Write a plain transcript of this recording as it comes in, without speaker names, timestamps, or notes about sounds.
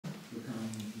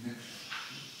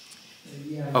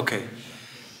Okay.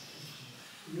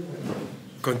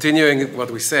 Continuing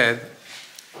what we said,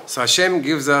 so Hashem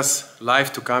gives us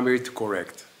life to come here to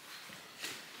correct.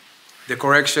 The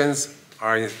corrections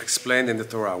are explained in the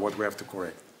Torah, what we have to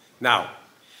correct. Now,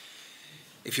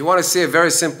 if you want to see a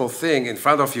very simple thing in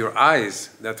front of your eyes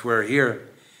that we're here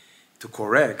to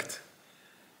correct,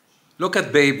 look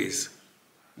at babies.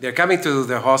 They're coming to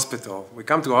the hospital. We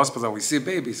come to a hospital and we see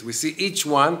babies. We see each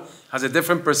one has a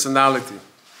different personality.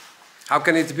 How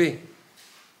can it be?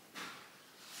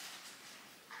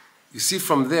 You see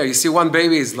from there, you see one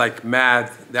baby is like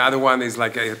mad. The other one is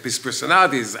like, his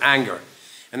personality is anger.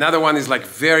 Another one is like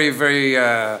very, very,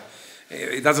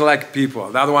 he doesn't like people.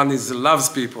 The other one is loves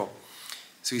people.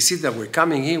 So you see that we're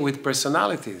coming here with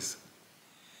personalities.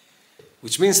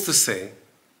 Which means to say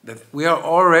that we are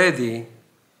already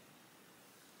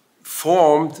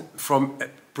formed from a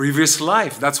previous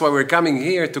life. That's why we're coming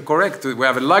here to correct. We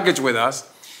have a luggage with us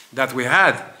that we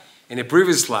had in a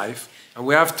previous life, and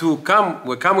we have to come,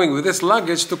 we're coming with this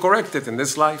luggage to correct it in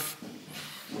this life.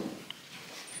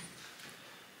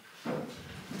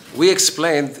 We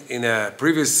explained in a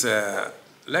previous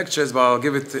lectures, but I'll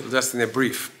give it just in a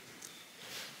brief.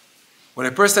 When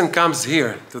a person comes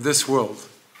here to this world,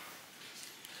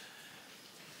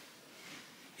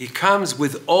 he comes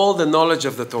with all the knowledge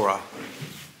of the Torah.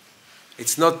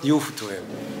 It's not new to him.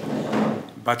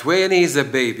 But when he is a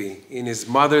baby in his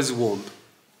mother's womb,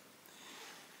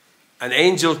 an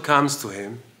angel comes to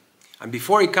him, and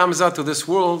before he comes out to this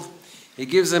world, he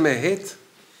gives him a hit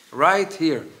right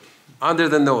here, under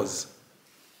the nose.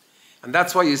 And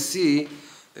that's why you see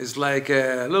there's like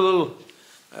a little,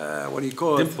 what do you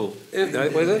call it? Dimple.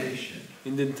 What is it?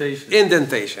 Indentation.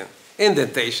 Indentation.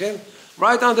 Indentation,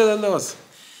 right under the nose.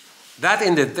 That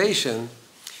indentation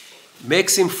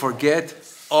makes him forget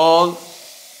all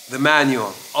the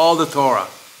manual, all the Torah.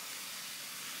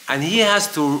 And he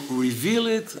has to reveal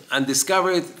it and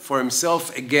discover it for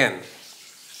himself again.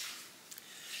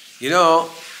 You know,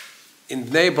 in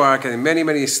Bnei Brak and in many,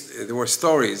 there were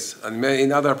stories, and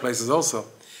in other places also,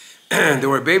 there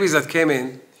were babies that came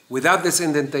in without this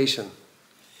indentation.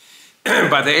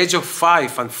 By the age of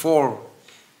 5 and 4,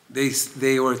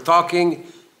 they were talking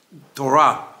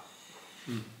Torah.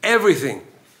 Everything.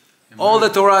 All the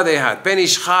Torah they had, Ben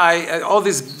Ish Chai, all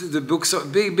these the books,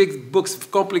 big books,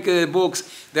 complicated books.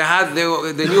 They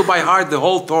knew by heart the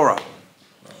whole Torah.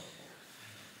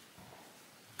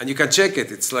 And you can check it.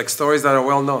 It's like stories that are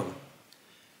well known.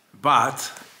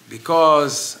 But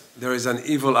because there is an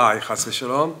evil eye, chas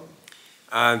v'shalom,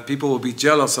 and people will be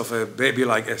jealous of a baby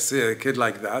like a kid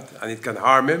like that, and it can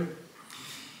harm him,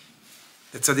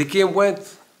 the tzaddikim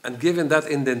went and gave him that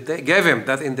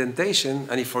indentation,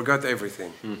 and he forgot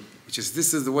everything.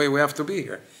 This is the way we have to be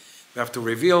here. We have to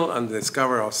reveal and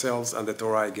discover ourselves and the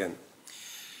Torah again.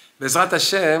 Bezrat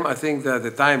Hashem, I think that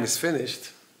the time is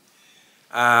finished.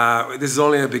 This is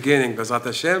only a beginning, Bezrat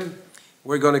Hashem.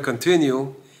 We're going to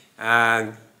continue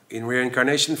and in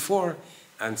Reincarnation 4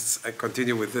 and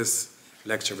continue with this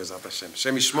lecture, Bezrat Hashem.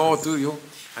 Hashem yishmor to you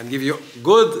and give you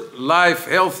good life,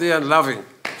 healthy and loving.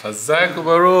 Chazak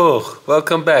u'baruch.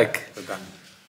 Welcome back. Tada.